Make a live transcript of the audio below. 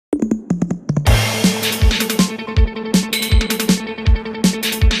Here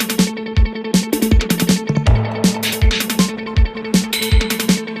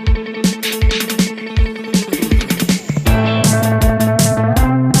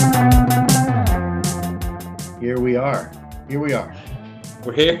we are.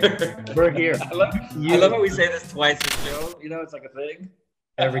 We're here. We're here. I love how we say this twice a show. You know, it's like a thing.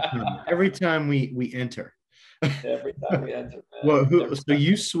 Every time we enter. Every time we enter. Well, so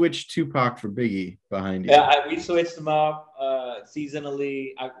you switched Tupac for Biggie behind you. Yeah, we switched them up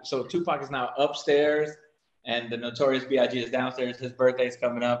seasonally. So Tupac is now upstairs, and the Notorious B.I.G. is downstairs. His birthday's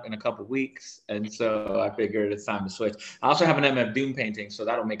coming up in a couple weeks, and so I figured it's time to switch. I also have an MF Doom painting, so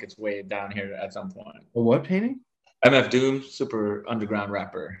that'll make its way down here at some point. A what painting? MF Doom, super underground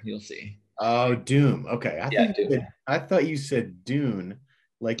rapper. You'll see. Oh, Doom. Okay, I thought you said Dune,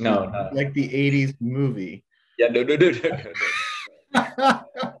 like no. Like the '80s movie. Yeah, no.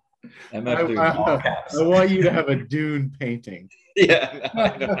 MF Doom, all caps. I want you to have a Dune painting. Yeah,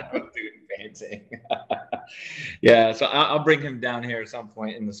 I don't have a Dune painting. Yeah, so I'll bring him down here at some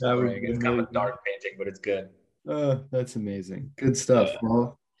point in the spring. It's kind of a dark painting, but it's good. That's amazing. Good stuff. Yeah.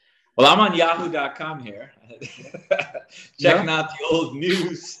 Well, I'm on yahoo.com here, checking out the old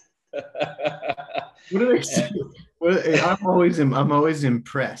news. What do they say? I'm always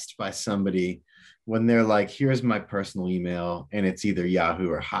impressed by somebody when they're like, here's my personal email, and it's either Yahoo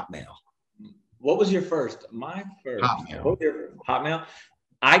or Hotmail. What was your first? My first. Hotmail. What was your first? Hotmail?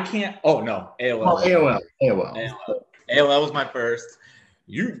 I can't. Oh, no. AOL. Oh, AOL. AOL was my first.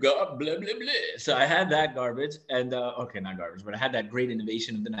 You've got blah, blah, blah. So I had that garbage. And, okay, not garbage, but I had that great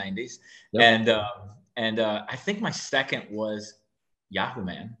innovation of the 90s. Yep. And I think my second was Yahoo,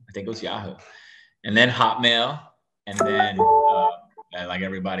 man. I think it was Yahoo. And then Hotmail. And then, like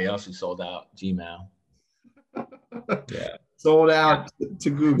everybody else who sold out, Gmail. Yeah. Sold out to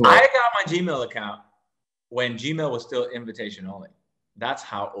Google. I got my Gmail account when Gmail was still invitation only. That's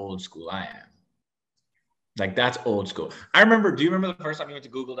how old school I am. Like, that's old school. Do you remember the first time you went to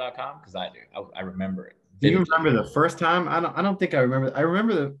google.com? Because I do. I remember it. Do you remember the first time? I don't think I remember. I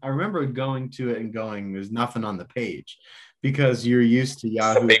remember going to it and going, there's nothing on the page, because you're used to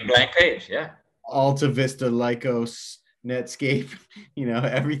Yahoo. It's a big blank page, yeah. Alta Vista, Lycos, Netscape,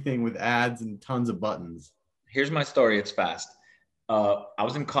 everything with ads and tons of buttons. Here's my story. It's fast. I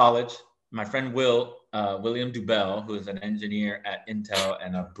was in college. My friend William Dubell, who is an engineer at Intel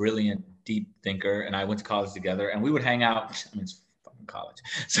and a brilliant deep thinker, and I went to college together, and we would hang out. I mean, it's fucking college.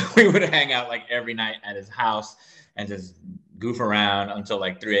 So we would hang out like every night at his house and just goof around until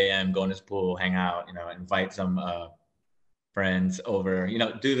like 3 a.m., go in his pool, hang out, invite some friends over,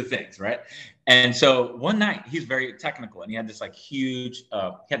 do the things, right? And so one night, he's very technical, and he had this like huge,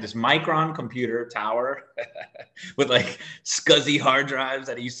 he had this Micron computer tower with like SCSI hard drives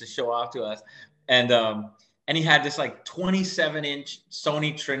that he used to show off to us. And he had this like 27-inch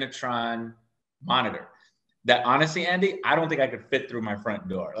Sony Trinitron monitor that, honestly, Andy, I don't think I could fit through my front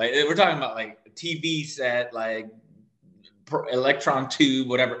door. Like, we're talking about like a TV set, like electron tube,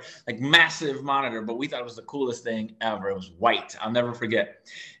 whatever, like massive monitor. But we thought it was the coolest thing ever. It was white. I'll never forget.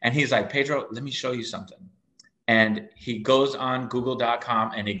 And he's like, Pedro, let me show you something. And he goes on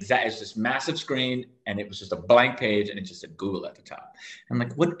google.com, and it's this massive screen, and it was just a blank page, and it just said Google at the top. I'm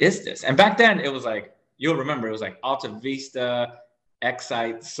like, what is this? And back then it was like, you'll remember, it was like Alta Vista,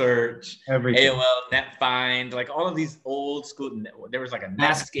 Excite Search, everything. AOL, NetFind, like all of these old school. There was like a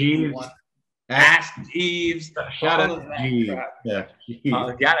Netscape one. Ask Jeeves. Shout out to Jeeves. Yeah.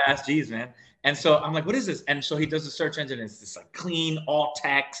 Gotta ask Jeeves, man. And so I'm like, what is this? And so he does the search engine, and it's this like clean, all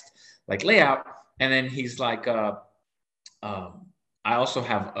text, like layout. And then he's like, I also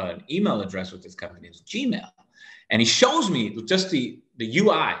have an email address with this company. It's Gmail. And he shows me just the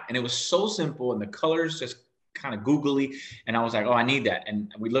UI, and it was so simple, and the colors just kind of googly. And I was like, oh, I need that.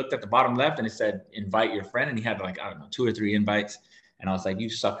 And we looked at the bottom left, and it said, invite your friend. And he had like, I don't know, 2 or 3 invites. And I was like, you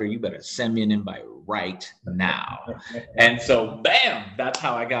sucker, you better send me an invite right now. And so, bam, that's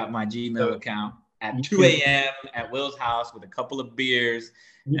how I got my Gmail account at 2 a.m. at Will's house with a couple of beers.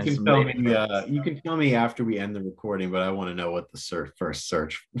 You can tell me after we end the recording, but I want to know what the first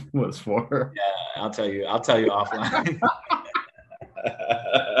search was for. Yeah, I'll tell you offline.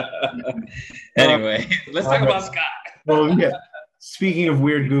 Anyway, let's talk about Scott. Well, yeah. Speaking of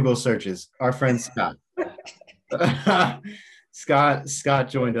weird Google searches, our friend Scott. Scott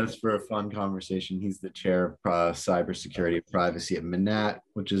joined us for a fun conversation. He's the chair of cybersecurity and privacy at Manat,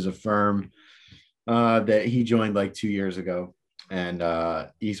 which is a firm that he joined like 2 years ago. And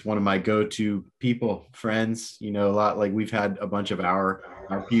he's one of my go-to friends, a lot, like we've had a bunch of our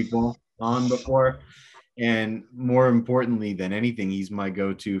people on before. And more importantly than anything, he's my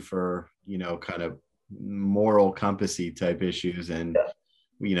go-to for, kind of moral compassy type issues. And,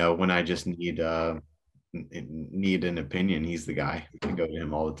 when I just need an opinion, he's the guy. I go to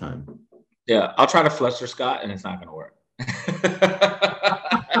him all the time. Yeah, I'll try to fluster Scott, and it's not going to work.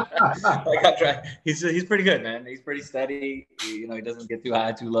 Like I try. He's pretty good, man. He's pretty steady. He doesn't get too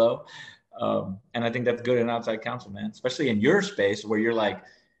high, too low. And I think that's good in outside counsel, man, especially in your space where you're like,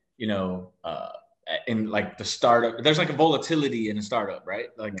 in like the startup, there's like a volatility in a startup, right?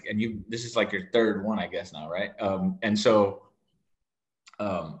 Like, and this is like your third one, I guess now, right? And so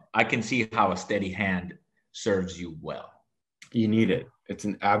I can see how a steady hand serves you well. You need it. It's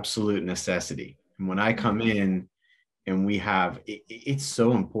an absolute necessity. And when I come in and it's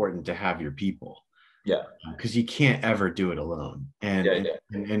so important to have your people. Yeah. Because you can't ever do it alone. And, yeah.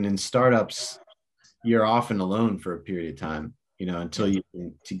 and in startups, you're often alone for a period of time, until you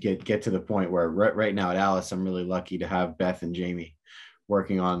to get to the point where right now at Alice, I'm really lucky to have Beth and Jamie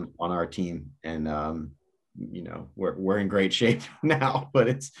working on our team. And, we're in great shape now, but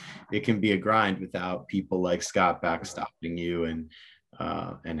it can be a grind without people like Scott backstopping you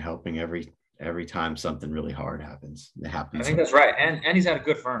and helping every time something really hard happens. I think that's right. And he's at a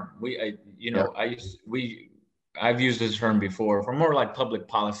good firm. I've used his firm before for more like public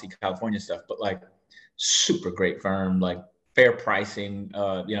policy California stuff, but like super great firm, like fair pricing,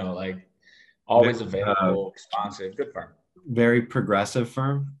 like always available, responsive, good firm. Very progressive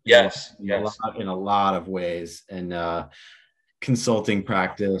firm. Yes. In a lot of ways. And consulting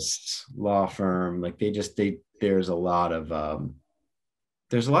practice, law firm, like there's a lot of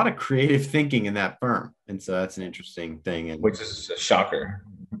creative thinking in that firm. And so that's an interesting thing. And which is a shocker.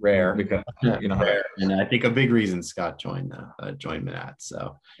 Rare. Because, rare. And I think a big reason Scott joined Manatt.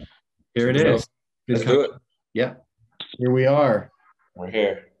 So here it is. Let's do it. Yeah. Here we are.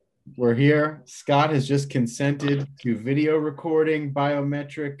 We're here. Scott has just consented to video recording,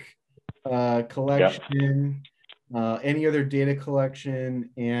 biometric collection, any other data collection,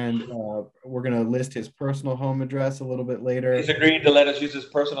 and we're going to list his personal home address a little bit later. He's agreed to let us use his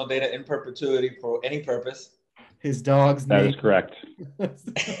personal data in perpetuity for any purpose. His dog's name. That is correct.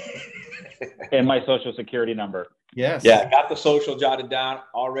 And my social security number. Yes. Yeah, got the social jotted down,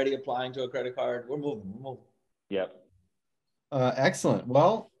 already applying to a credit card. We're moving. Yep. Excellent.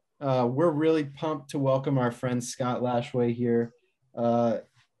 Well, we're really pumped to welcome our friend Scott Lashway here.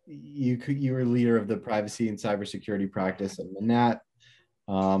 You were leader of the privacy and cybersecurity practice at Manatt,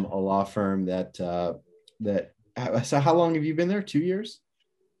 a law firm that. So how long have you been there? 2 years?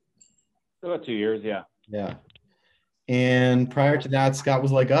 About 2 years, yeah. Yeah. And prior to that, Scott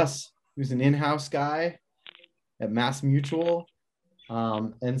was like us. He was an in-house guy at Mass Mutual,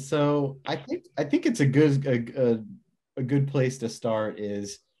 and so I think it's a good place to start.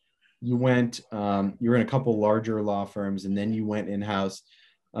 Is you were in a couple larger law firms, and then you went in-house.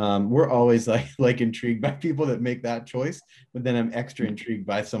 We're always like intrigued by people that make that choice, but then I'm extra intrigued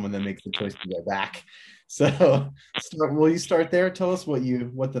by someone that makes the choice to go back. So will you start there? Tell us what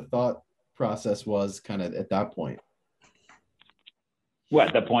the thought process was kind of at that point.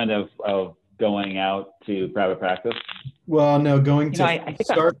 What, the point of going out to private practice? Well, no, I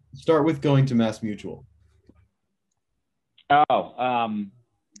start with going to Mass Mutual. Oh,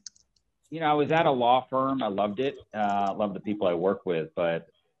 I was at a law firm. I loved it. Loved the people I work with, but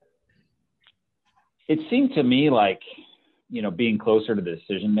it seemed to me like, being closer to the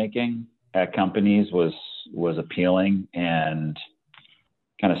decision-making at companies was appealing, and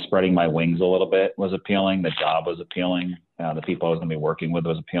kind of spreading my wings a little bit was appealing. The job was appealing. The people I was going to be working with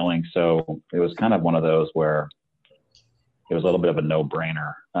was appealing. So it was kind of one of those where it was a little bit of a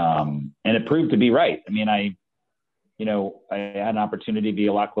no-brainer. And it proved to be right. I mean, I had an opportunity to be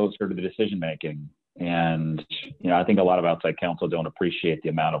a lot closer to the decision-making. And, I think a lot of outside counsel don't appreciate the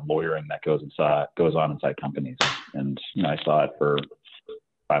amount of lawyering that goes on inside companies. And, I saw it for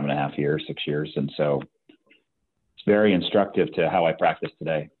 5.5 years, 6 years. And so it's very instructive to how I practice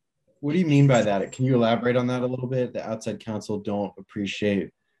today. What do you mean by that? Can you elaborate on that a little bit? The outside counsel don't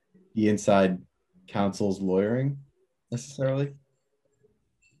appreciate the inside counsel's lawyering necessarily?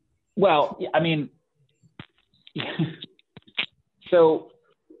 Well, I mean, so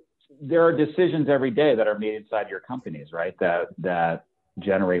there are decisions every day that are made inside your companies, right? That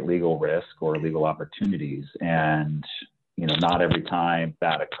generate legal risk or legal opportunities. And, not every time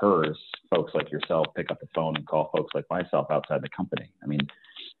that occurs, folks like yourself pick up the phone and call folks like myself outside the company. I mean,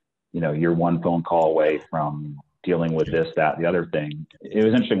 you're one phone call away from dealing with this, that, the other thing. It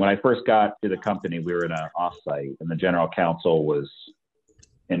was interesting. When I first got to the company, we were in an offsite, and the general counsel was,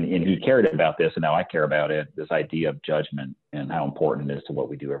 and he cared about this, and now I care about it, this idea of judgment and how important it is to what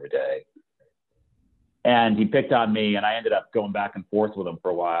we do every day. And he picked on me, and I ended up going back and forth with him for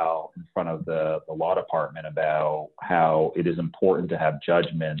a while in front of the law department about how it is important to have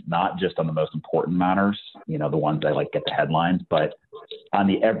judgment, not just on the most important matters, you know, the ones that like get the headlines, but on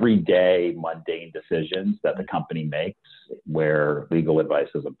the everyday mundane decisions that the company makes where legal advice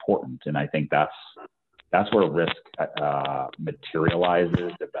is important. And I think that's where risk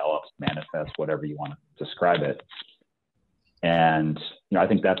materializes, develops, manifests, whatever you want to describe it. And, you know, I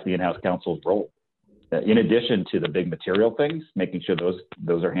think that's the in-house counsel's role. In addition to the big material things, making sure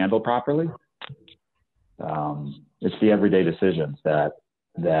those are handled properly. It's the everyday decisions that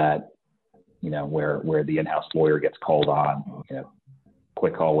you know, where the in-house lawyer gets called on, you know,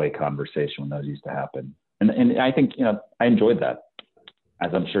 quick hallway conversation when those used to happen. And I think, you know, I enjoyed that,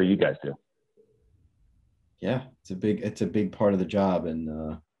 as I'm sure you guys do. Yeah, it's a big part of the job.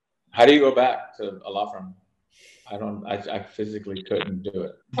 And how do you go back to a law firm? I physically couldn't do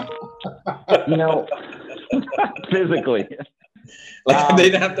it. You know, physically. Like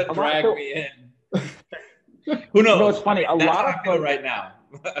they'd have to drag me in. Who knows? You know, it's funny. A lot of folks right now.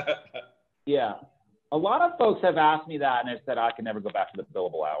 Yeah. A lot of folks have asked me that, and I said, I can never go back to the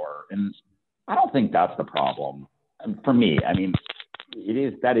billable hour. And I don't think that's the problem. And for me, I mean,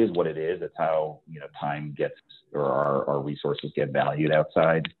 that is what it is. It's how, you know, time gets, or our resources get valued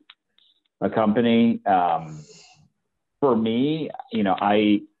outside a company. For me, you know,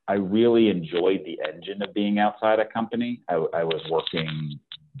 I really enjoyed the engine of being outside a company. I was working,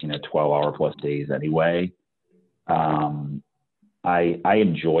 you know, 12-hour plus days anyway. I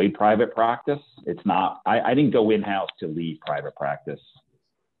enjoy private practice. It's not, I didn't go in-house to leave private practice.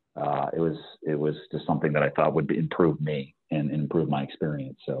 It was just something that I thought would improve me and improve my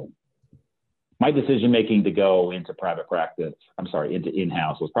experience. So my decision-making to go into private practice, into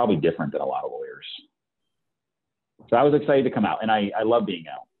in-house was probably different than a lot of lawyers. So I was excited to come out, and I love being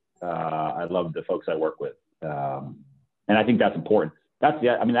out. I love the folks I work with. And I think that's important. That's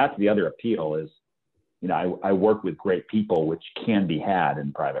the other appeal is, you know, I work with great people, which can be had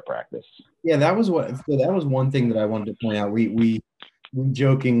in private practice. Yeah, that was one thing that I wanted to point out. We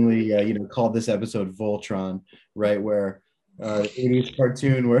jokingly, you know, called this episode Voltron, right? Where 80s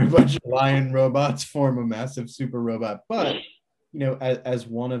cartoon where a bunch of lion robots form a massive super robot. But, you know, as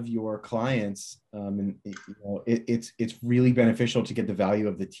one of your clients, and you know, it's really beneficial to get the value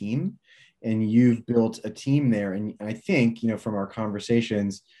of the team, and you've built a team there. And I think, you know, from our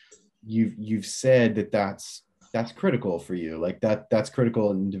conversations, you've said that that's critical for you. Like that's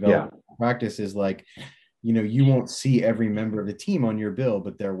critical in developing practice is like, you know, you won't see every member of the team on your bill,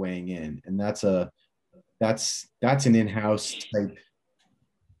 but they're weighing in. And that's an in-house type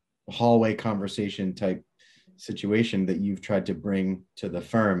hallway conversation type situation that you've tried to bring to the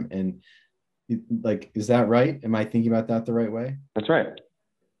firm. And like, is that right? Am I thinking about that the right way? That's right.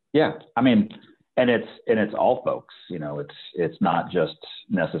 Yeah. I mean, and it's all folks, you know, it's not just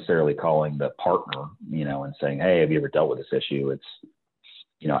necessarily calling the partner, you know, and saying, hey, have you ever dealt with this issue? It's,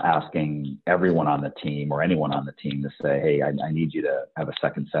 you know, asking everyone on the team or anyone on the team to say, hey, I need you to have a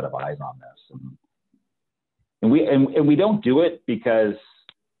second set of eyes on this. And we don't do it because,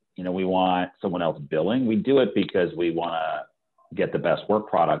 you know, we want someone else billing. We do it because we want to get the best work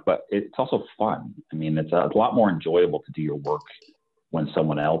product, but it's also fun. I mean, it's a lot more enjoyable to do your work when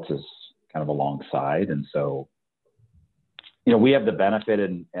someone else is kind of alongside. And so, you know, we have the benefit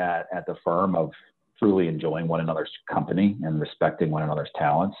at the firm of truly enjoying one another's company and respecting one another's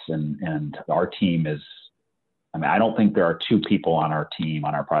talents. And our team is, I mean, I don't think there are two people on our team,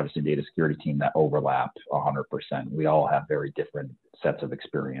 on our privacy and data security team, that overlap 100%. We all have very different sets of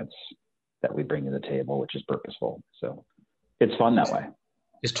experience that we bring to the table, which is purposeful. So it's fun that way.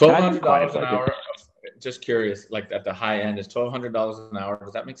 Is $1,200 an hour, just curious, like at the high end, is $1,200 an hour?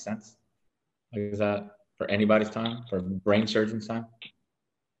 Does that make sense? Like, is that for anybody's time, for brain surgeon's time?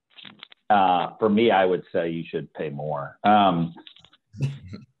 For me, I would say you should pay more.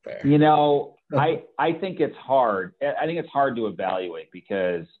 You know, I think it's hard. I think it's hard to evaluate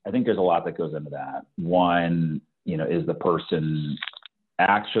because I think there's a lot that goes into that. One, you know, is the person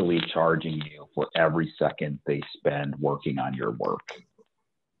actually charging you for every second they spend working on your work?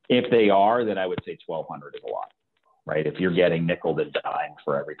 If they are, then I would say 1,200 is a lot, right? If you're getting nickel and dime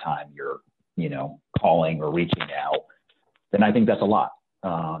for every time you're, you know, calling or reaching out, then I think that's a lot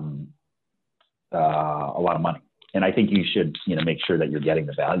of money. And I think you should, you know, make sure that you're getting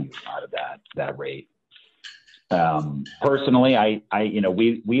the value out of that rate. Personally, I you know,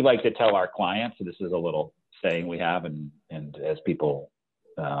 we like to tell our clients, so this is a little saying we have, and as people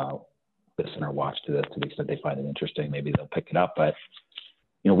listen or watch to this, to the extent they find it interesting, maybe they'll pick it up. But,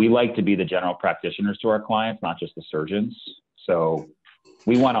 you know, we like to be the general practitioners to our clients, not just the surgeons. So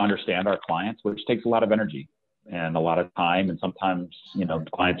we want to understand our clients, which takes a lot of energy and a lot of time. And sometimes, you know,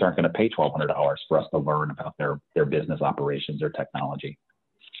 clients aren't going to pay $1,200 for us to learn about their business operations, their technology.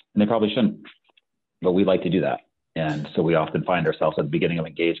 And they probably shouldn't, but we like to do that. And so we often find ourselves at the beginning of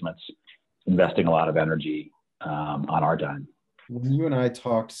engagements, investing a lot of energy on our dime. When you and I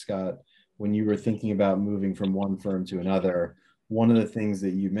talked, Scott, when you were thinking about moving from one firm to another, one of the things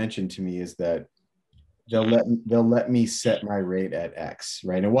that you mentioned to me is that they'll let me set my rate at X,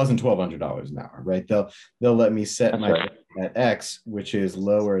 right? It wasn't $1,200 an hour, right? They'll let me set my rate at X, which is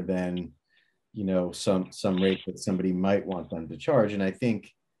lower than, you know, some rate that somebody might want them to charge. And I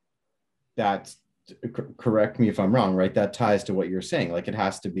think that's, correct me if I'm wrong, right? That ties to what you're saying. Like, it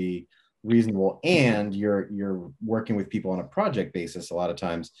has to be reasonable, and you're working with people on a project basis a lot of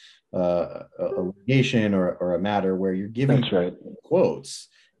times, a litigation or a matter where you're giving quotes.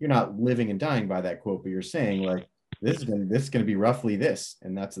 You're not living and dying by that quote, but you're saying, like, this is going to be roughly this,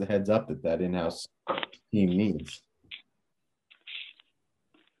 and that's the heads up that in-house team needs.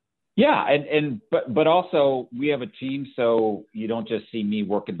 Yeah, but also we have a team, so you don't just see me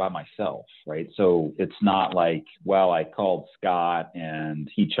working by myself, right? So it's not like, well, I called Scott and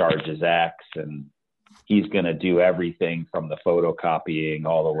he charges X and he's going to do everything from the photocopying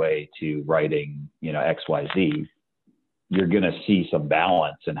all the way to writing, you know, XYZ. You're going to see some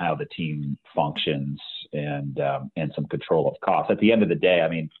balance in how the team functions and some control of costs. At the end of the day, I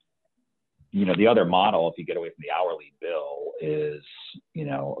mean, you know, the other model, if you get away from the hourly bill, is, you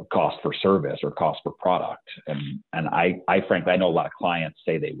know, cost for service or cost per product. And I frankly, I know a lot of clients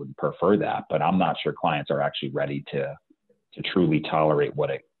say they would prefer that, but I'm not sure clients are actually ready to truly tolerate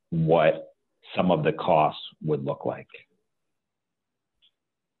what some of the costs would look like.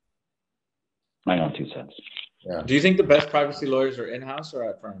 My own 2 cents. Yeah. Do you think the best privacy lawyers are in-house or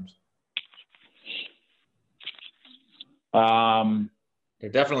at firms? They're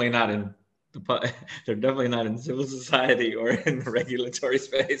definitely not in they're definitely not in civil society or in the regulatory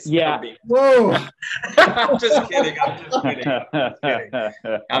space. Yeah. Whoa. I'm just kidding.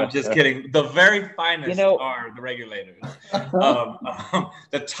 I'm just kidding. The very finest are the regulators.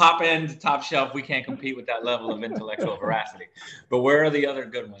 The top end, top shelf, we can't compete with that level of intellectual veracity. But where are the other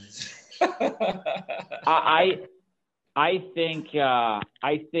good ones? I think the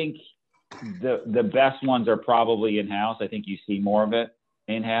best ones are probably in-house. I think you see more of it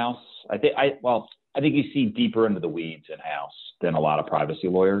in-house. I think you see deeper into the weeds in-house than a lot of privacy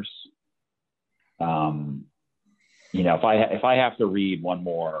lawyers. You know, if I have to read one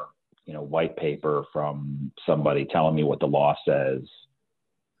more, you know, white paper from somebody telling me what the law says,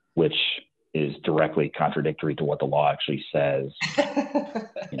 which is directly contradictory to what the law actually says,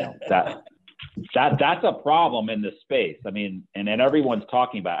 you know, that's a problem in this space. I mean, and everyone's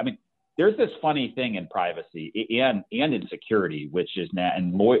talking about, I mean, there's this funny thing in privacy and in security, which is now,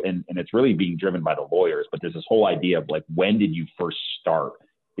 and it's really being driven by the lawyers, but there's this whole idea of, like, when did you first start?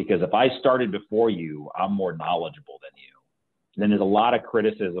 Because if I started before you, I'm more knowledgeable than you. Then there's a lot of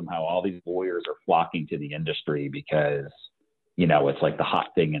criticism how all these lawyers are flocking to the industry because, you know, it's like the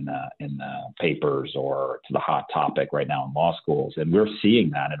hot thing in the papers, or it's the hot topic right now in law schools. And we're seeing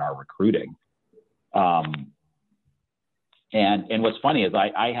that in our recruiting. And what's funny is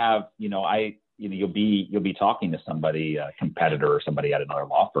I have, you'll be talking to somebody, a competitor or somebody at another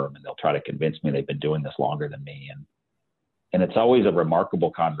law firm, and they'll try to convince me they've been doing this longer than me. And it's always a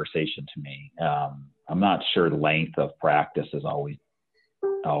remarkable conversation to me. I'm not sure length of practice is always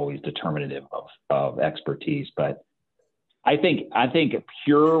determinative of expertise, but I think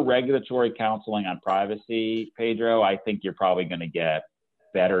pure regulatory counseling on privacy, Pedro, I think you're probably going to get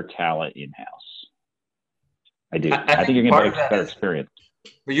better talent in-house. I do. I think you're going to get better experience.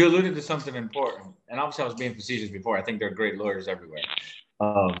 But you alluded to something important, and obviously I was being facetious before. I think there are great lawyers everywhere.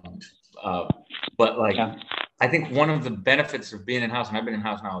 But like, yeah. I think one of the benefits of being in-house, and I've been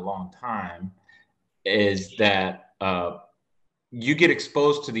in-house now a long time, is that you get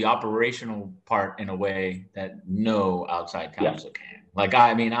exposed to the operational part in a way that no outside counsel can. Like,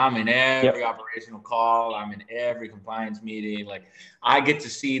 I mean, I'm in every operational call. I'm in every compliance meeting. Like, I get to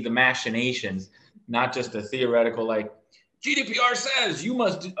see the machinations, not just the theoretical, like, GDPR says you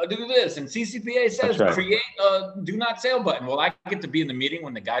must do this, and CCPA says create a do not sell button. Well, I get to be in the meeting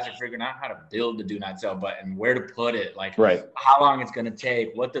when the guys are figuring out how to build the do not sell button, where to put it, like how long it's going to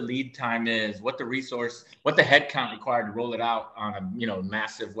take, what the lead time is, what the resource, what the head count required to roll it out on a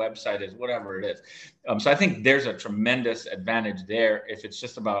massive website is, whatever it is. So I think there's a tremendous advantage there if it's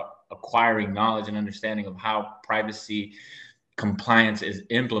just about acquiring knowledge and understanding of how privacy compliance is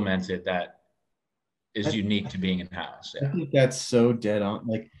implemented that is unique to being in-house. I think that's so dead on.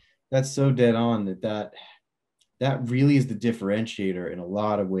 Like, that's so dead on that that really is the differentiator in a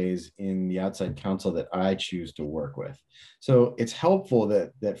lot of ways in the outside counsel that I choose to work with. So it's helpful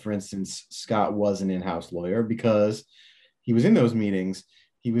that for instance, Scott was an in-house lawyer because he was in those meetings.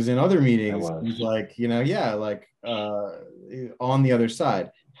 He was in other meetings. He's like, yeah, like on the other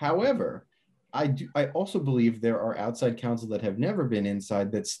side. However, I also believe there are outside counsel that have never been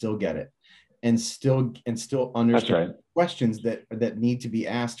inside that still get it and still understand questions that need to be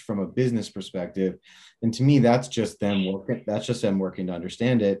asked from a business perspective. And to me, that's just them working to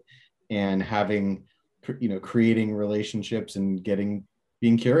understand it and having, creating relationships and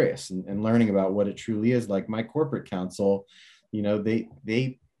being curious and learning about what it truly is. Like my corporate counsel, they've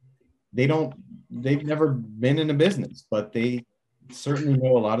never been in a business, but they certainly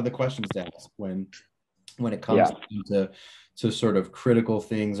know a lot of the questions to ask when it comes to sort of critical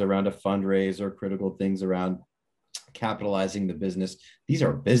things around a fundraise or critical things around capitalizing the business. These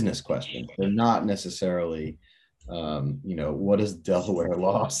are business questions. They're not necessarily, what does Delaware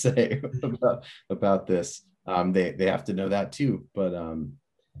law say about this? They have to know that too, but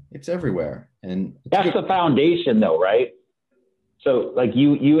it's everywhere. And that's the foundation though, right? So like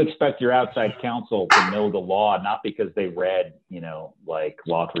you expect your outside counsel to know the law, not because they read, like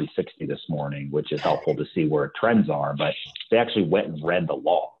Law 360 this morning, which is helpful to see where trends are, but they actually went and read the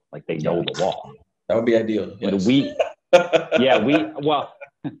law. Like they know the law. That would be ideal. Yes.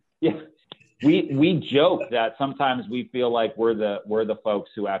 We joke that sometimes we feel like we're the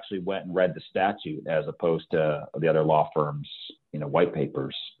folks who actually went and read the statute as opposed to the other law firms, white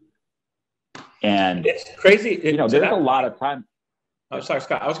papers. And it's crazy. There's a lot of time. Oh, sorry,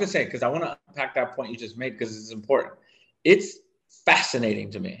 Scott. I was going to say, because I want to unpack that point you just made because it's important. It's fascinating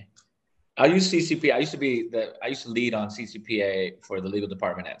to me. I use CCPA. I used to lead on CCPA for the legal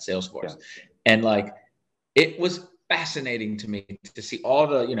department at Salesforce. Yeah. And like, it was fascinating to me to see all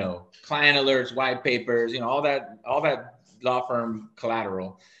the, client alerts, white papers, all that law firm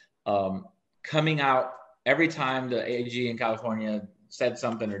collateral coming out every time the AG in California said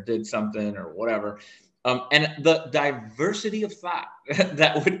something or did something or whatever. And the diversity of thought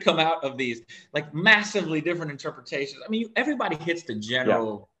that would come out of these, like massively different interpretations. I mean, everybody hits the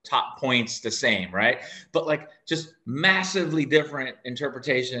general top points the same, right? But like just massively different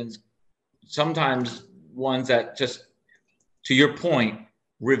interpretations, sometimes ones that just, to your point,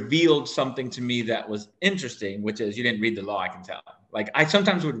 revealed something to me that was interesting, which is you didn't read the law, I can tell. Like I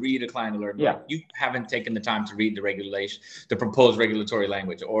sometimes would read a client alert, like, you haven't taken the time to read the regulation, the proposed regulatory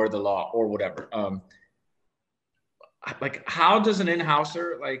language or the law or whatever. Like how does an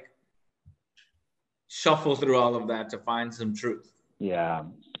in-houser like shuffle through all of that to find some truth? Yeah.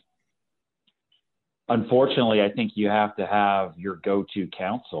 Unfortunately, I think you have to have your go-to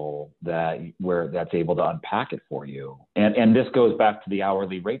counsel that's able to unpack it for you. And this goes back to the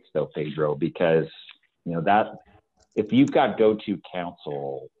hourly rates though, Pedro, because that if you've got go-to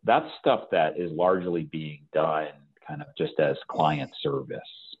counsel, that's stuff that is largely being done kind of just as client service,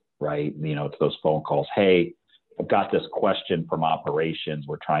 right? It's those phone calls. Hey, I've got this question from operations.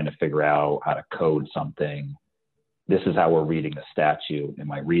 We're trying to figure out how to code something. This is how we're reading the statute.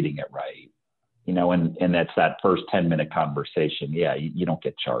 Am I reading it right? And that's that first 10-minute conversation. Yeah, you don't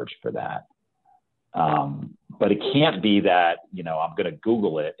get charged for that. But it can't be that, I'm going to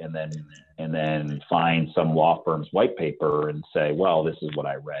Google it and then find some law firm's white paper and say, well, this is what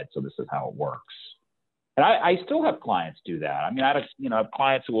I read, so this is how it works. And I still have clients do that. I mean, I have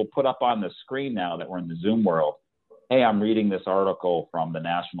clients who will put up on the screen now that we're in the Zoom world, hey, I'm reading this article from the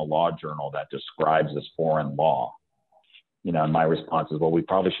National Law Journal that describes this foreign law. And my response is, well, we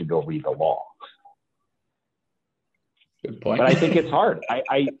probably should go read the law. Good point. But I think it's hard.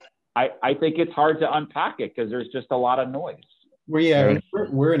 I think it's hard to unpack it because there's just a lot of noise.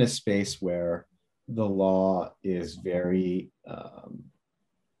 We're in a space where the law is very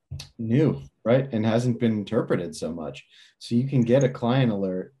new, right? And hasn't been interpreted so much. So you can get a client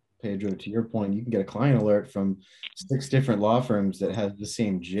alert, Pedro, to your point, you can get a client alert from 6 different law firms that has the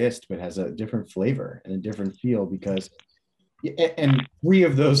same gist, but has a different flavor and a different feel because, and 3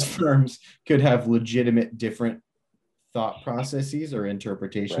 of those firms could have legitimate different thought processes or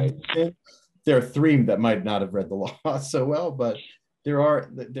interpretations. Right. There are 3 that might not have read the law so well, but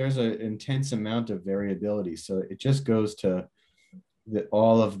there's an intense amount of variability. So it just goes to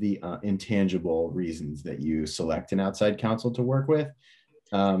all of the intangible reasons that you select an outside counsel to work with.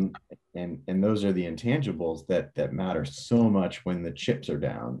 And those are the intangibles that matter so much when the chips are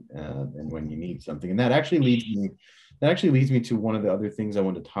down and when you need something. And that actually leads me to one of the other things I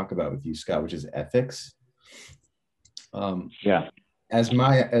wanted to talk about with you, Scott, which is ethics. As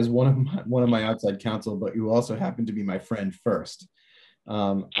one of my outside counsel, but you also happen to be my friend first.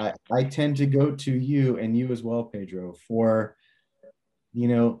 I tend to go to you, and you as well, Pedro, for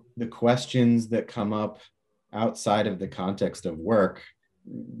the questions that come up outside of the context of work,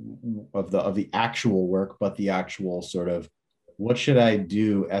 of the actual work, but the actual sort of, what should I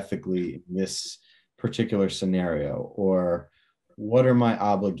do ethically in this particular scenario, or what are my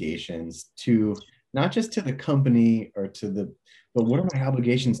obligations to, not just to the company or but what are my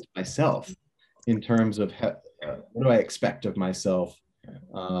obligations to myself in terms of what do I expect of myself,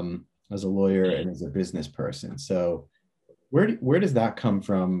 as a lawyer and as a business person. So where does that come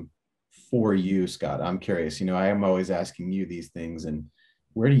from for you, Scott? I'm curious. I am always asking you these things, and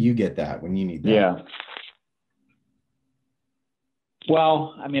where do you get that when you need that? Yeah.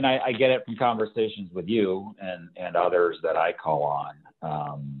 Well, I mean, I get it from conversations with you and others that I call on.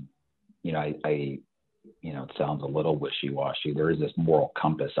 It sounds a little wishy-washy. There is this moral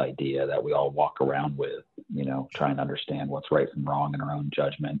compass idea that we all walk around with, trying to understand what's right and wrong in our own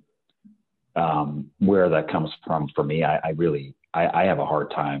judgment. Where that comes from for me, I have a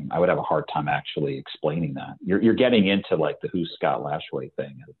hard time. I would have a hard time actually explaining that. You're getting into like the who's Scott Lashway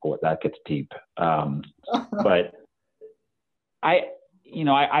thing. Boy, that gets deep. But I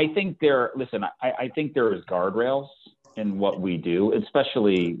think I think there is guardrails in what we do,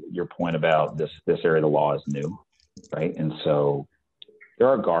 especially your point about this area of the law is new, right? And so there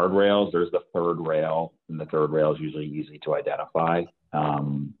are guardrails. There's the third rail, and the third rail is usually easy to identify.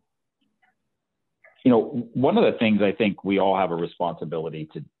 One of the things I think we all have a responsibility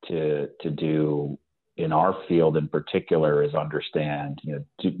to do in our field in particular is understand,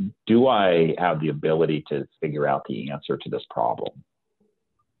 do I have the ability to figure out the answer to this problem?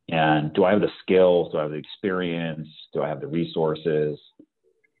 And do I have the skills? Do I have the experience? Do I have the resources?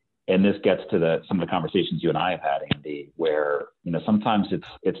 And this gets to some of the conversations you and I have had, Andy, where, sometimes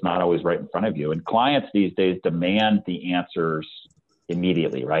it's not always right in front of you. And clients these days demand the answers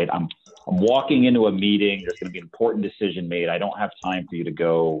immediately, right? I'm walking into a meeting. There's going to be an important decision made. I don't have time for you to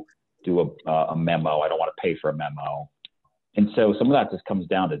go do a memo. I don't want to pay for a memo. And so some of that just comes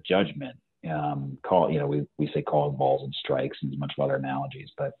down to judgment. We say calling balls and strikes and a bunch of other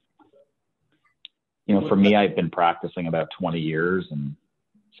analogies. But, for me, I've been practicing about 20 years, and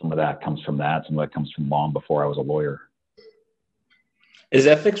some of that comes from that. Some of that comes from long before I was a lawyer. Is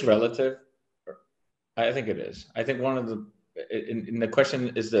ethics relative? I think it is. I think one of the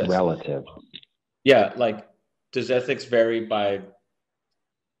question is this. Relative. Yeah. Like, does ethics vary by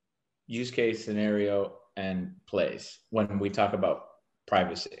use case, scenario, and place when we talk about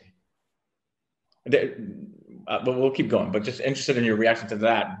privacy? But we'll keep going, but just interested in your reaction to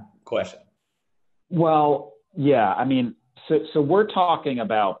that question. Well, yeah, I mean, so we're talking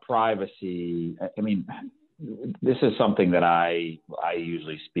about privacy. I mean, this is something that I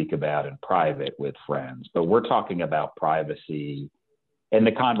usually speak about in private with friends, but we're talking about privacy, and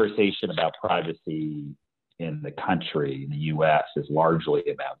the conversation about privacy in the country, in the US, is largely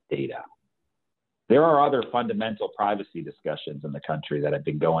about data. There are other fundamental privacy discussions in the country that have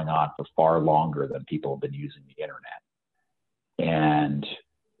been going on for far longer than people have been using the internet. And,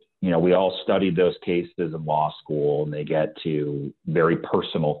 we all studied those cases in law school, and they get to very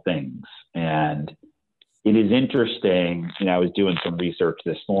personal things. And it is interesting, I was doing some research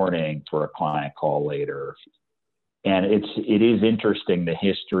this morning for a client call later, and it is interesting, the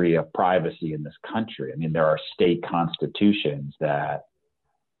history of privacy in this country. I mean, there are state constitutions that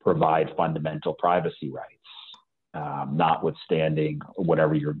provide fundamental privacy rights, notwithstanding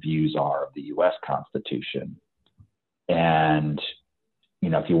whatever your views are of the U.S. Constitution. And,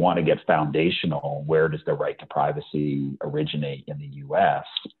 if you want to get foundational, where does the right to privacy originate in the U.S.?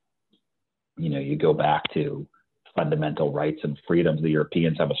 You go back to fundamental rights and freedoms. The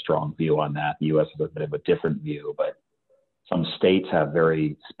Europeans have a strong view on that. The U.S. has a bit of a different view, but some states have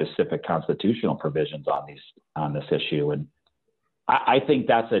very specific constitutional provisions on this issue. And I think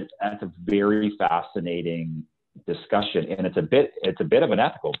that's a very fascinating discussion, and it's a bit of an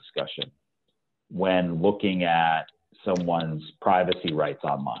ethical discussion when looking at someone's privacy rights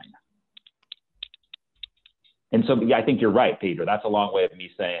online. And so, yeah, I think you're right, Peter. That's a long way of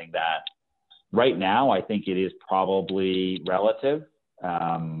me saying that right now, I think it is probably relative.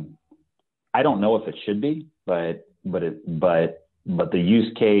 I don't know if it should be, but the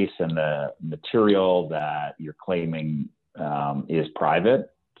use case and the material that you're claiming is private.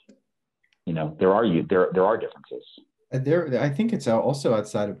 There are differences. I think it's also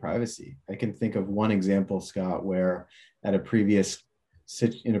outside of privacy. I can think of one example, Scott, where in a previous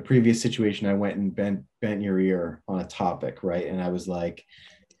situation, I went and bent your ear on a topic, right? And I was like,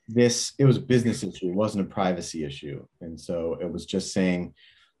 it was a business issue. It wasn't a privacy issue. And so it was just saying,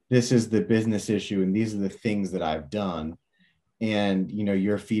 this is the business issue, and these are the things that I've done. And,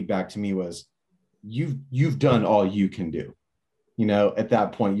 your feedback to me was, you've done all you can do. At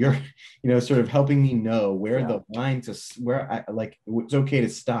that point, you're, sort of helping me know where the line where I like, it's okay to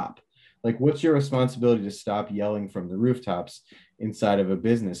stop. Like, what's your responsibility to stop yelling from the rooftops inside of a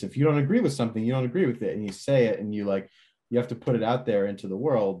business? If you don't agree with something, you don't agree with it, and you say it, and you have to put it out there into the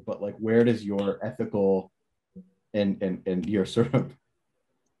world. But like, where does your ethical and your sort of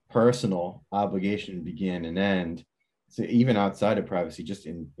personal obligation begin and end? So even outside of privacy, just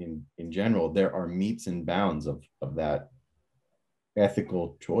in general, there are metes and bounds of that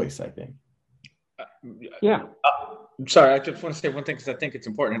ethical choice, I think. Yeah. Sorry, I just want to say one thing because I think it's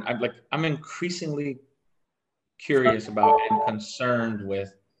important. I'm increasingly curious about and concerned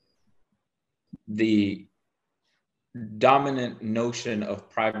with the dominant notion of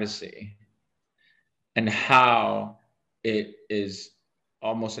privacy and how it is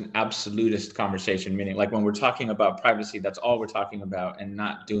almost an absolutist conversation, meaning like when we're talking about privacy, that's all we're talking about, and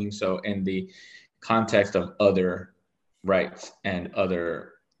not doing so in the context of other rights and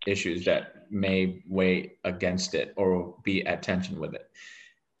other issues that may weigh against it or be at tension with it.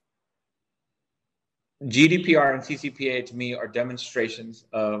 GDPR and CCPA to me are demonstrations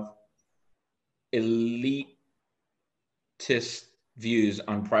of elitist views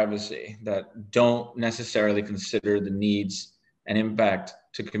on privacy that don't necessarily consider the needs and impact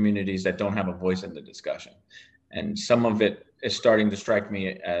to communities that don't have a voice in the discussion. And some of it is starting to strike me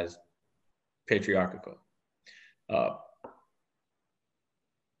as patriarchal.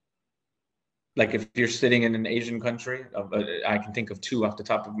 Like if you're sitting in an Asian country, I can think of two off the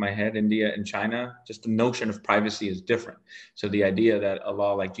top of my head, India and China, just the notion of privacy is different. So the idea that a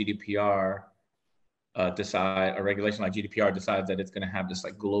law like GDPR a regulation like GDPR decides that it's going to have this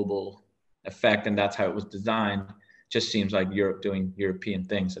like global effect, and that's how it was designed, just seems like Europe doing European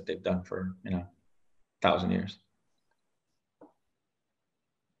things that they've done for 1,000 years.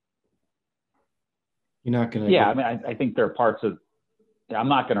 You're not going to. Yeah, I mean, I think there are parts of. I'm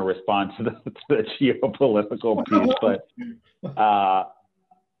not going to respond to the geopolitical piece, but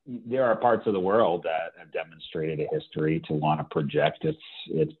there are parts of the world that have demonstrated a history to want to project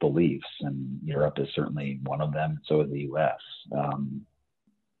its beliefs, and Europe is certainly one of them. So is the U.S.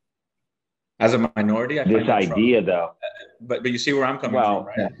 As a minority, I this idea, though. But you see where I'm coming from,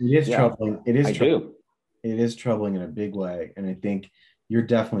 right? Yeah, it is troubling. It is troubling. It is troubling in a big way, and I think you're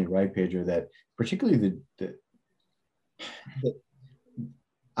definitely right, Pedro. That particularly the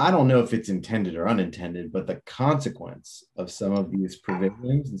I don't know if it's intended or unintended, but the consequence of some of these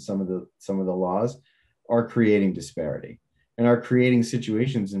provisions and some of the laws are creating disparity and are creating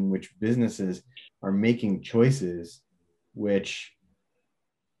situations in which businesses are making choices which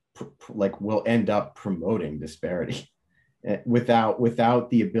will end up promoting disparity without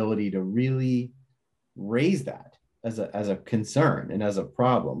the ability to really raise that as a concern and as a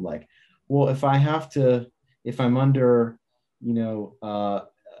problem. Like, well, if I'm under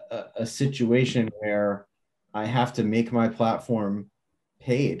a situation where I have to make my platform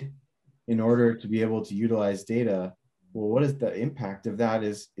paid in order to be able to utilize data, well, what is the impact of that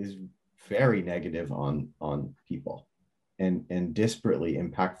is very negative on people and disparately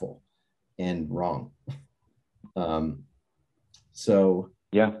impactful and wrong. So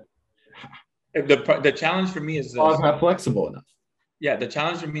yeah, the challenge for me is this. Not flexible enough. Yeah, the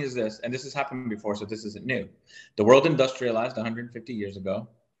challenge for me is this, and this has happened before, so this isn't new. The world industrialized 150 years ago,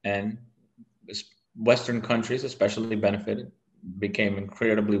 and Western countries especially benefited, became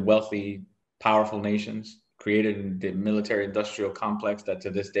incredibly wealthy, powerful nations, created the military industrial complex that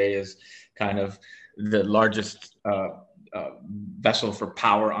to this day is kind of the largest vessel for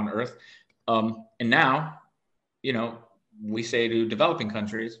power on earth. And now, we say to developing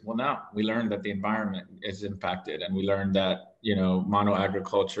countries, well, now we learned that the environment is impacted, and we learned that, mono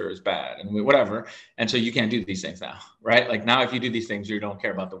agriculture is bad, and whatever. And so you can't do these things now, right? Like now, if you do these things, you don't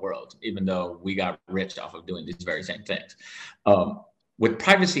care about the world, even though we got rich off of doing these very same things. With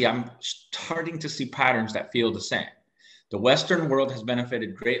privacy, I'm starting to see patterns that feel the same. The Western world has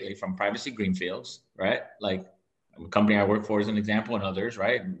benefited greatly from privacy greenfields, right? Like a company I work for is an example, and others,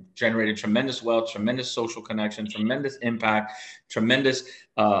 right? Generated tremendous wealth, tremendous social connection, tremendous impact, tremendous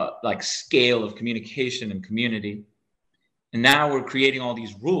scale of communication and community. And now we're creating all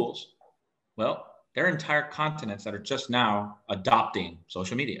these rules. Well, there are entire continents that are just now adopting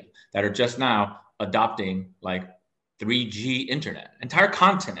social media, that are just now adopting like 3G internet, entire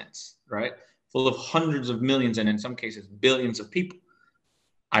continents, right? Full of hundreds of millions and in some cases billions of people.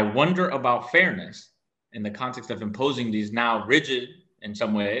 I wonder about fairness in the context of imposing these now rigid in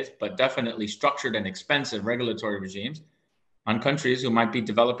some ways, but definitely structured and expensive regulatory regimes on countries who might be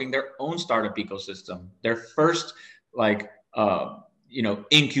developing their own startup ecosystem, their first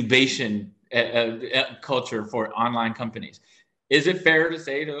incubation culture for online companies. Is it fair to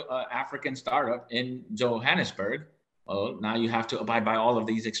say to an African startup in Johannesburg, well, now you have to abide by all of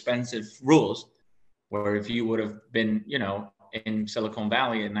these expensive rules, where if you would have been, in Silicon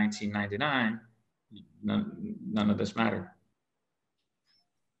Valley in 1999, none of this mattered.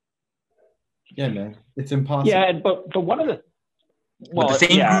 Yeah, man, it's impossible. Yeah, but one of the the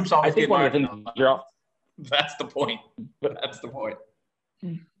same groups always I think get one of the things that's the point. That's the point.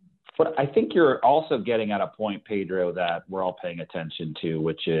 But I think you're also getting at a point, Pedro, that we're all paying attention to,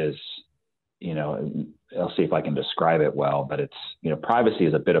 which is, I'll see if I can describe it well, but it's, privacy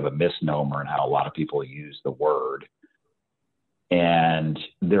is a bit of a misnomer in how a lot of people use the word. And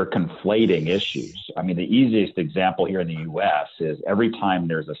they're conflating issues. I mean, the easiest example here in the US is every time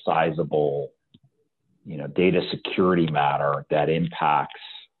there's a sizable, data security matter that impacts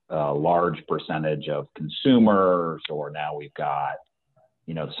a large percentage of consumers, or now we've got,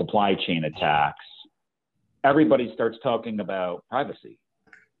 the supply chain attacks, everybody starts talking about privacy.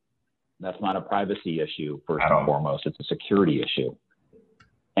 That's not a privacy issue, first and foremost. It's a security issue.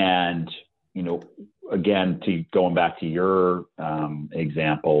 And, again, going back to your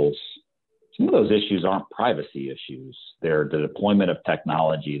examples, some of those issues aren't privacy issues. They're the deployment of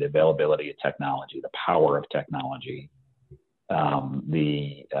technology, the availability of technology, the power of technology,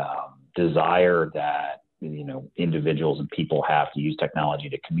 the desire that individuals and people have to use technology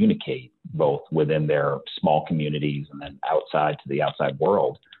to communicate, both within their small communities and then outside to the outside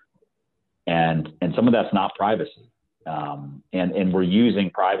world. And some of that's not privacy. And we're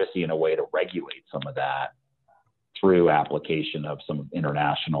using privacy in a way to regulate some of that through application of some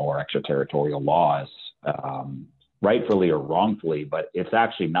international or extraterritorial laws, rightfully or wrongfully, but it's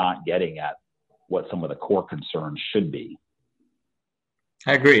actually not getting at what some of the core concerns should be.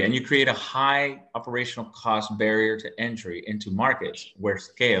 I agree. And you create a high operational cost barrier to entry into markets where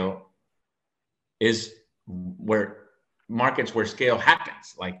scale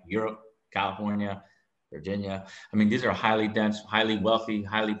happens, like Europe, California, Virginia. I mean, these are highly dense, highly wealthy,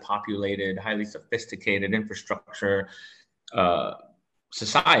 highly populated, highly sophisticated infrastructure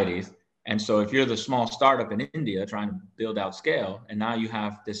societies. And so if you're the small startup in India trying to build out scale, and now you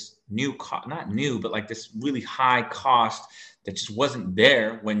have this not new, but like this really high cost that just wasn't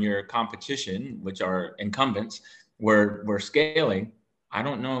there when your competition, which are incumbents, were scaling, I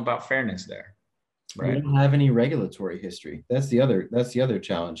don't know about fairness there. Right. We don't have any regulatory history. That's the other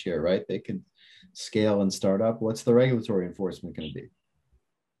challenge here, right? They could scale and start up. What's the regulatory enforcement going to be?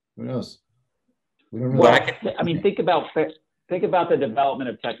 Who knows? We don't really. Well, I mean, think about the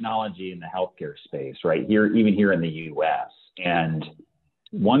development of technology in the healthcare space, right? Even here in the U.S. And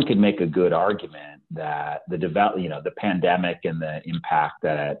one could make a good argument that the pandemic and the impact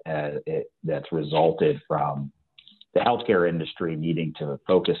that's resulted from the healthcare industry needing to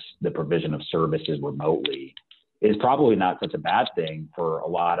focus the provision of services remotely is probably not such a bad thing for a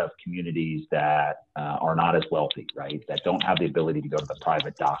lot of communities that are not as wealthy, right? That don't have the ability to go to the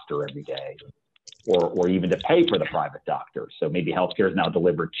private doctor every day, or even to pay for the private doctor. So maybe healthcare is now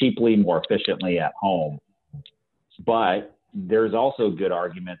delivered cheaply, more efficiently at home. But there's also a good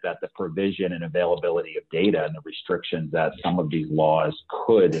argument that the provision and availability of data and the restrictions that some of these laws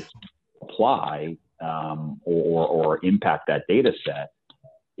could apply or impact that data set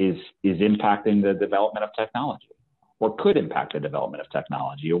is impacting the development of technology, or could impact the development of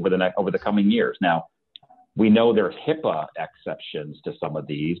technology over the coming years. Now, we know there's HIPAA exceptions to some of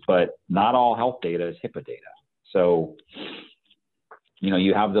these, but not all health data is HIPAA data. So,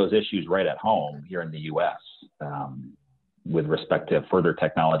 you have those issues right at home here in the U.S. With respect to further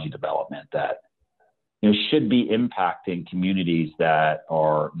technology development that should be impacting communities that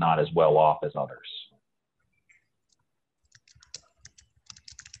are not as well off as others.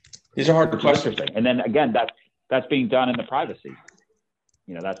 These are hard questions. And then again, that's being done in the privacy.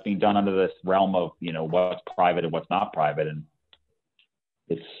 That's being done under this realm of what's private and what's not private, and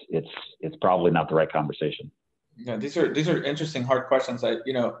it's probably not the right conversation. Yeah, these are interesting, hard questions.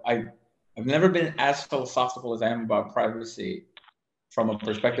 I've never been as philosophical as I am about privacy from a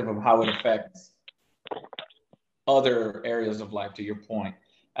perspective of how it affects other areas of life, to your point,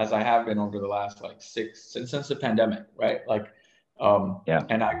 as I have been over the last since the pandemic, right?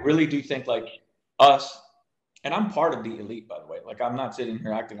 And I really do think us, and I'm part of the elite, by the way. I'm not sitting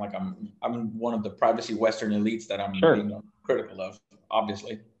here acting like I'm one of the privacy Western elites that I'm being critical of,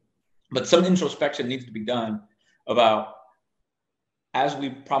 obviously. But some introspection needs to be done about, as we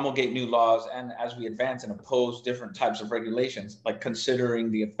promulgate new laws and as we advance and oppose different types of regulations,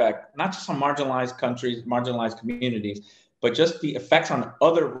 considering the effect, not just on marginalized countries, marginalized communities, but just the effects on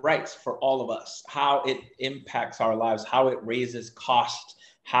other rights for all of us, how it impacts our lives, how it raises costs,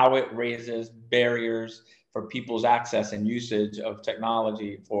 how it raises barriers for people's access and usage of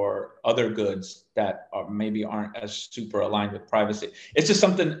technology for other goods that maybe aren't as super aligned with privacy. It's just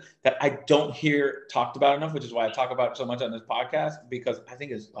something that I don't hear talked about enough, which is why I talk about it so much on this podcast, because I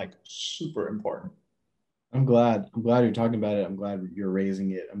think it's like super important. I'm glad you're talking about it. I'm glad you're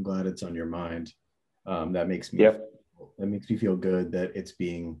raising it. I'm glad it's on your mind. That makes me feel good that it's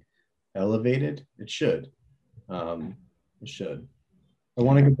being elevated. It should. It should. I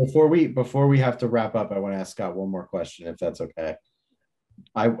want to before we have to wrap up, I want to ask Scott one more question, if that's okay.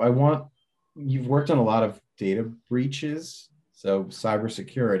 You've worked on a lot of data breaches, so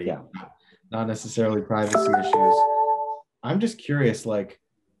cybersecurity, not necessarily privacy issues. I'm just curious, like,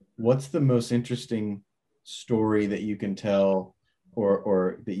 what's the most interesting story that you can tell,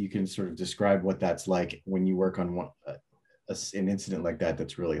 or that you can sort of describe what that's like when you work on an incident like that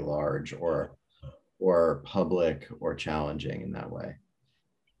that's really large or public or challenging in that way?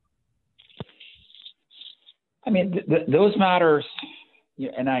 I mean, those matters,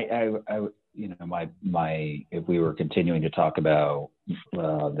 and I if we were continuing to talk about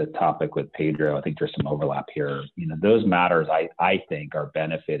the topic with Pedro, I think there's some overlap here. Those matters I think are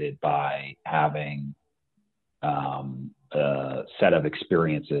benefited by having a set of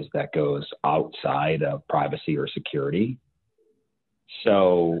experiences that goes outside of privacy or security.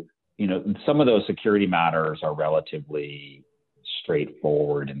 So, some of those security matters are relatively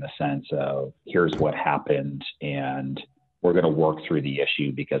straightforward in the sense of here's what happened and we're going to work through the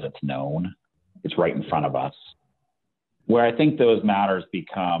issue because it's known, it's right in front of us. Where I think those matters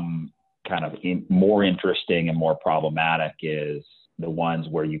become kind of more interesting and more problematic is the ones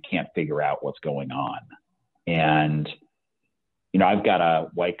where you can't figure out what's going on. And I've got a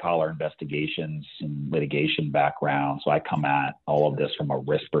white collar investigations and litigation background, so I come at all of this from a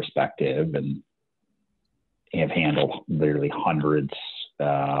risk perspective and have handled literally hundreds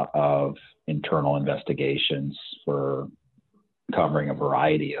of internal investigations for covering a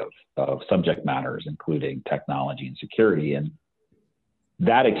variety of subject matters, including technology and security. And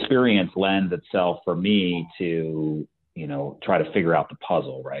that experience lends itself for me to, try to figure out the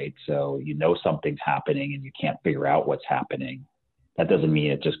puzzle, right? So something's happening and you can't figure out what's happening. That doesn't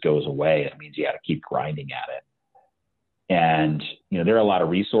mean it just goes away. It means you got to keep grinding at it. And, there are a lot of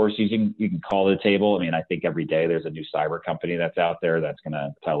resources you can call to the table. I mean, I think every day there's a new cyber company that's out there that's going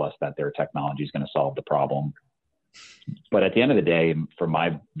to tell us that their technology is going to solve the problem. But at the end of the day, from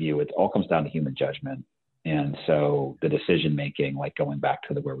my view, it all comes down to human judgment. And so the decision making, like going back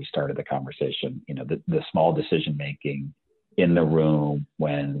to where we started the conversation, the small decision making in the room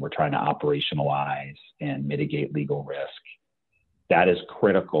when we're trying to operationalize and mitigate legal risk, that is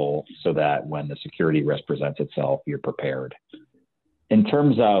critical so that when the security risk presents itself, you're prepared. In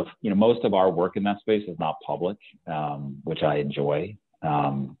terms of, most of our work in that space is not public, which I enjoy.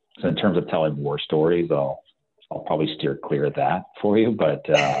 So in terms of telling war stories, I'll probably steer clear of that for you. But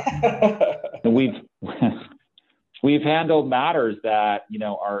we've handled matters that,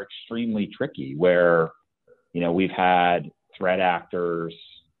 are extremely tricky where, we've had threat actors,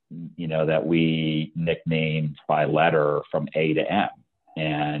 that we nicknamed by letter from A to M.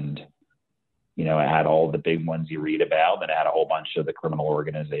 And, it had all the big ones you read about, and it had a whole bunch of the criminal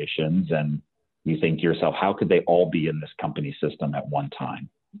organizations. And you think to yourself, how could they all be in this company system at one time,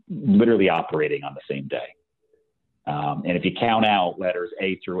 literally operating on the same day? And if you count out letters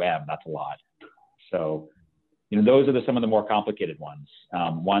A through M, that's a lot. So, those are some of the more complicated ones,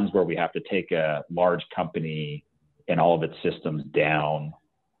 ones where we have to take a large company and all of its systems down,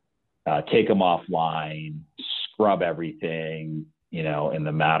 take them offline, scrub everything, in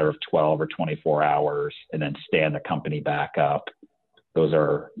the matter of 12 or 24 hours, and then stand the company back up. Those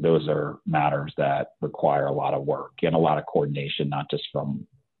are matters that require a lot of work and a lot of coordination, not just from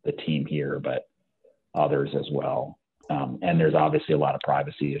the team here, but others as well. And there's obviously a lot of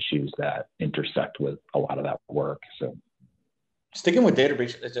privacy issues that intersect with a lot of that work. So, sticking with data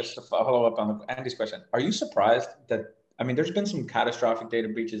breach, just to follow up on Andy's question, are you surprised that, there's been some catastrophic data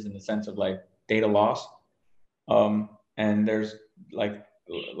breaches in the sense of like data loss, and there's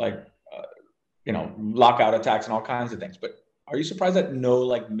lockout attacks and all kinds of things. But are you surprised that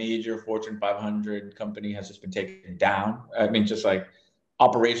no major Fortune 500 company has just been taken down? Just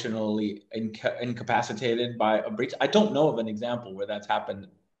operationally incapacitated by a breach. I don't know of an example where that's happened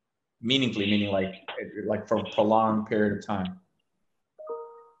meaningfully, meaning like for a prolonged period of time.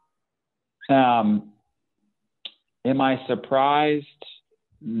 Am I surprised?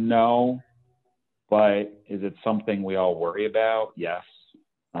 No. But is it something we all worry about? Yes.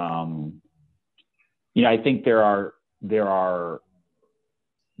 I think there are there are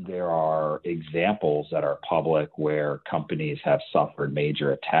examples that are public where companies have suffered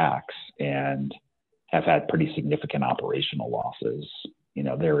major attacks and have had pretty significant operational losses.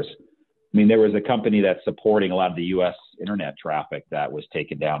 There was a company that's supporting a lot of the U.S. internet traffic that was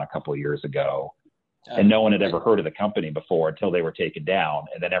taken down a couple of years ago, and no one had ever heard of the company before until they were taken down.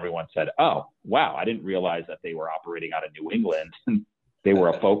 And then everyone said, "Oh, wow, I didn't realize that they were operating out of New England. They were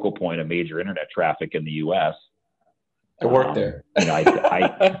a focal point of major internet traffic in the U.S." I worked there. Yeah.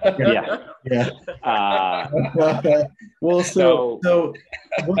 Well, so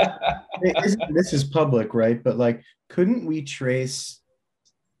this is public, right? But like, couldn't we trace?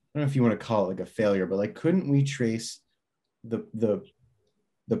 I don't know if you want to call it like a failure, but like, couldn't we trace the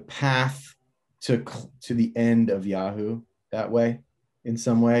path to the end of Yahoo that way, in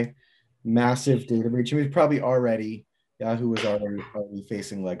some way? Massive data breach. I mean, Yahoo was already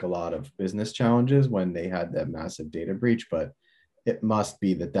facing like a lot of business challenges when they had that massive data breach, but it must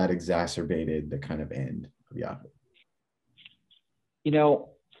be that exacerbated the kind of end of Yahoo.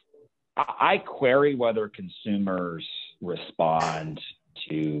 I query whether consumers respond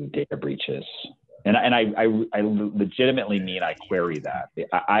to data breaches. And I legitimately mean I query that.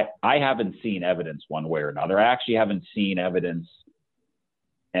 I haven't seen evidence one way or another. I actually haven't seen evidence,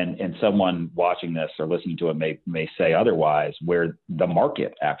 and someone watching this or listening to it may say otherwise, where the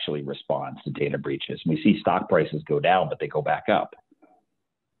market actually responds to data breaches. We see stock prices go down, but they go back up.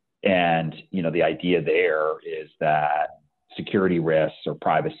 And, the idea there is that security risks or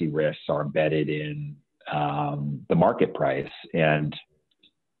privacy risks are embedded in the market price. And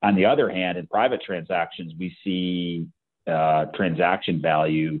on the other hand, in private transactions, we see transaction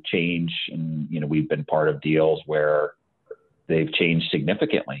value change. And, we've been part of deals where they've changed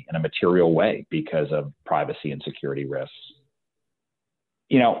significantly in a material way because of privacy and security risks.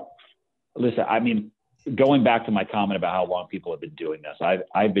 Listen, I mean, going back to my comment about how long people have been doing this,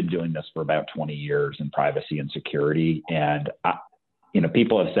 I've been doing this for about 20 years in privacy and security. And,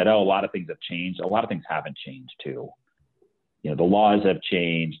 people have said, oh, a lot of things have changed. A lot of things haven't changed too. The laws have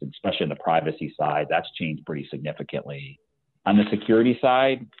changed, especially on the privacy side. That's changed pretty significantly. On the security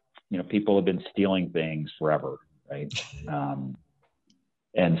side, people have been stealing things forever. Right.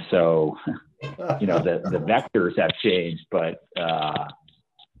 And so, the vectors have changed, but,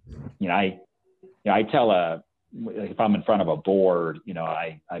 I tell if I'm in front of a board,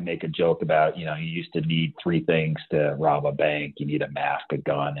 I make a joke about, you used to need 3 things to rob a bank. You need a mask, a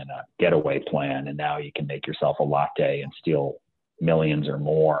gun, and a getaway plan. And now you can make yourself a latte and steal millions or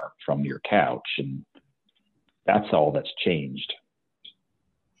more from your couch. And that's all that's changed.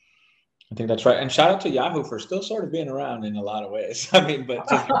 I think that's right. And shout out to Yahoo for still sort of being around in a lot of ways. I mean, but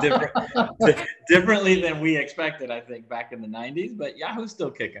just differently than we expected, I think, back in the 90s. But Yahoo's still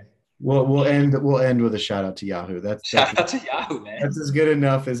kicking. We'll end with a shout out to Yahoo. Shout out to Yahoo, man. That's as good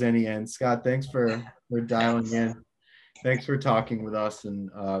enough as any end. Scott, thanks for dialing in. Thanks for talking with us and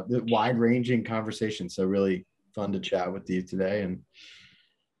the wide-ranging conversation. So really fun to chat with you today. And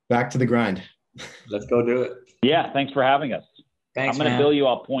back to the grind. Let's go do it. Yeah, thanks for having us. Thanks, I'm going to bill you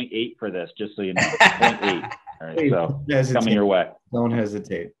all 0.8 for this, just so you know. 0.8. All right, so coming your way. Don't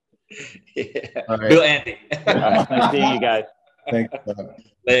hesitate. Yeah. All right. Bill Andy. All right, nice seeing you guys. Thanks.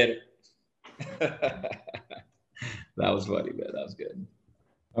 Later. That was funny, man. That was good.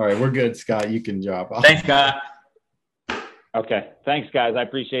 All right, we're good, Scott. You can drop off. Thanks, Scott. Okay. Thanks, guys. I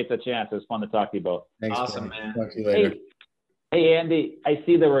appreciate the chance. It was fun to talk to you both. Thanks, awesome, man. Talk to you later. Hey, Andy, I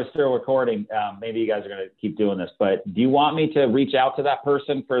see that we're still recording. Maybe you guys are going to keep doing this, but do you want me to reach out to that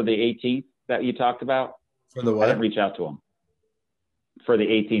person for the 18th that you talked about? For the what? I didn't reach out to him. For the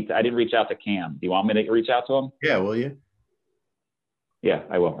 18th. I didn't reach out to Cam. Do you want me to reach out to him? Yeah, will you? Yeah,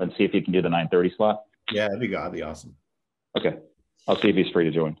 I will. And see if you can do the 9:30 slot. Yeah, that'd be awesome. Okay. I'll see if he's free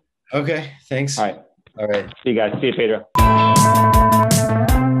to join. Okay, thanks. All right. All right. See you guys. See you, Pedro.